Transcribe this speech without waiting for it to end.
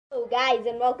guys,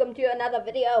 and welcome to another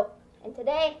video. And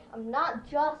today I'm not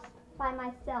just by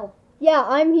myself. Yeah,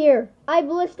 I'm here. I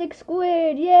ballistic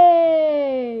squid,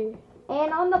 yay!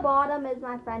 And on the bottom is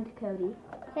my friend Cody.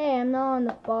 Hey, I'm not on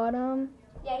the bottom.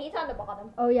 Yeah, he's on the bottom.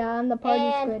 Oh yeah, I'm the party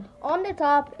and squid. On the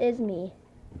top is me.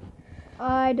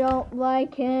 I don't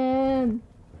like him.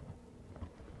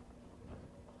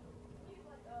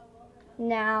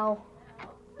 Now,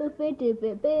 Today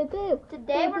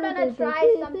we're gonna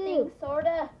try something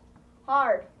sorta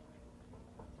hard.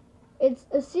 It's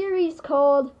a series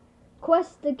called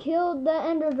Quest to Kill the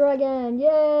Ender Dragon.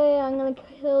 Yay! I'm gonna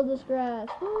kill this grass.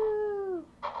 Woo!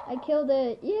 I killed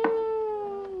it. Yay!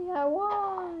 I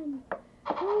won.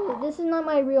 Woo! This is not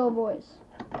my real voice.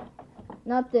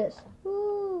 Not this.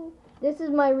 Woo! This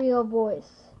is my real voice.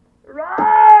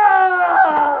 That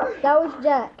was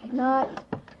Jack, not.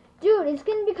 Dude, it's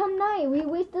gonna become night. We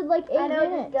wasted like 8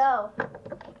 minutes. Just go.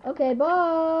 Okay,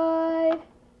 bye.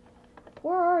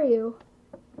 Where are you?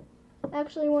 I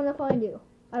actually want to find you.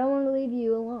 I don't want to leave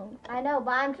you alone. I know,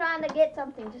 but I'm trying to get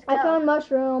something. Just go. I found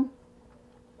mushroom.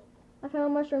 I found a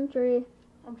mushroom tree.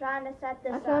 I'm trying to set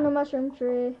this I up. found a mushroom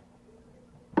tree.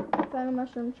 I found a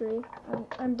mushroom tree.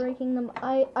 I'm breaking them.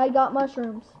 I got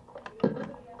mushrooms. I'm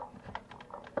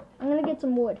gonna get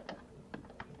some wood.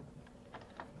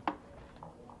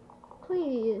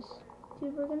 Please.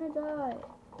 Dude, we're gonna die.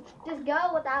 Just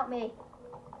go without me.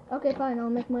 Okay, fine. I'll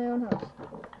make my own house.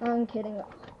 I'm kidding.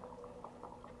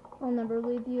 I'll never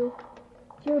leave you.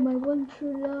 You're my one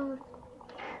true love.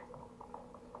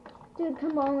 Dude,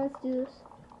 come on. Let's do this.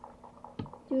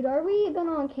 Dude, are we even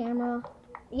on camera?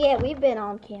 Yeah, we've been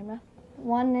on camera.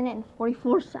 1 minute and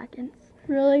 44 seconds.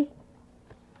 Really?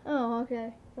 Oh,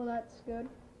 okay. Well, that's good.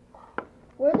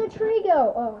 Where'd the tree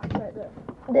go? Oh, it's right there.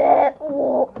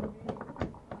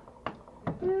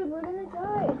 Dude, we're gonna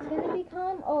die. It's gonna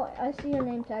become... Oh, I see your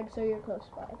name tag, so you're close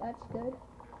by. That's good.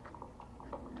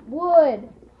 Wood.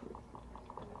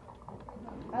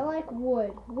 I like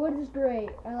wood. Wood is great.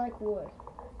 I like wood.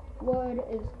 Wood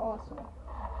is awesome.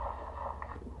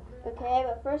 Okay,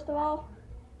 but first of all,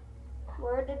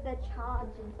 where did the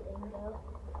charging thing go?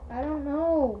 I don't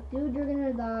know. Dude, you're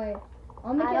gonna die.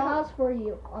 I'll make a house for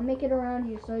you. I'll make it around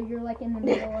you so you're like in the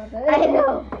middle of it. I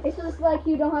know. It's just like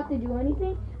you don't have to do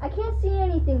anything. I can't see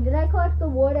anything. Did I collect the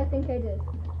wood? I think I did.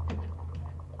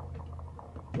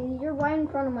 You're right in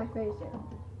front of my face here.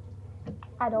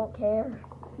 I don't care.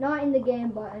 Not in the game,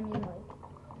 but I mean like.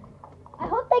 I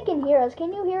hope they can hear us.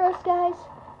 Can you hear us, guys?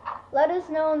 Let us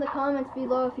know in the comments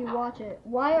below if you watch it.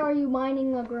 Why are you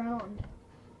mining the ground?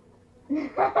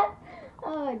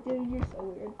 Oh, dude, you're so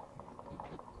weird.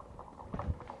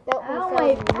 Don't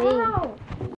be so mean.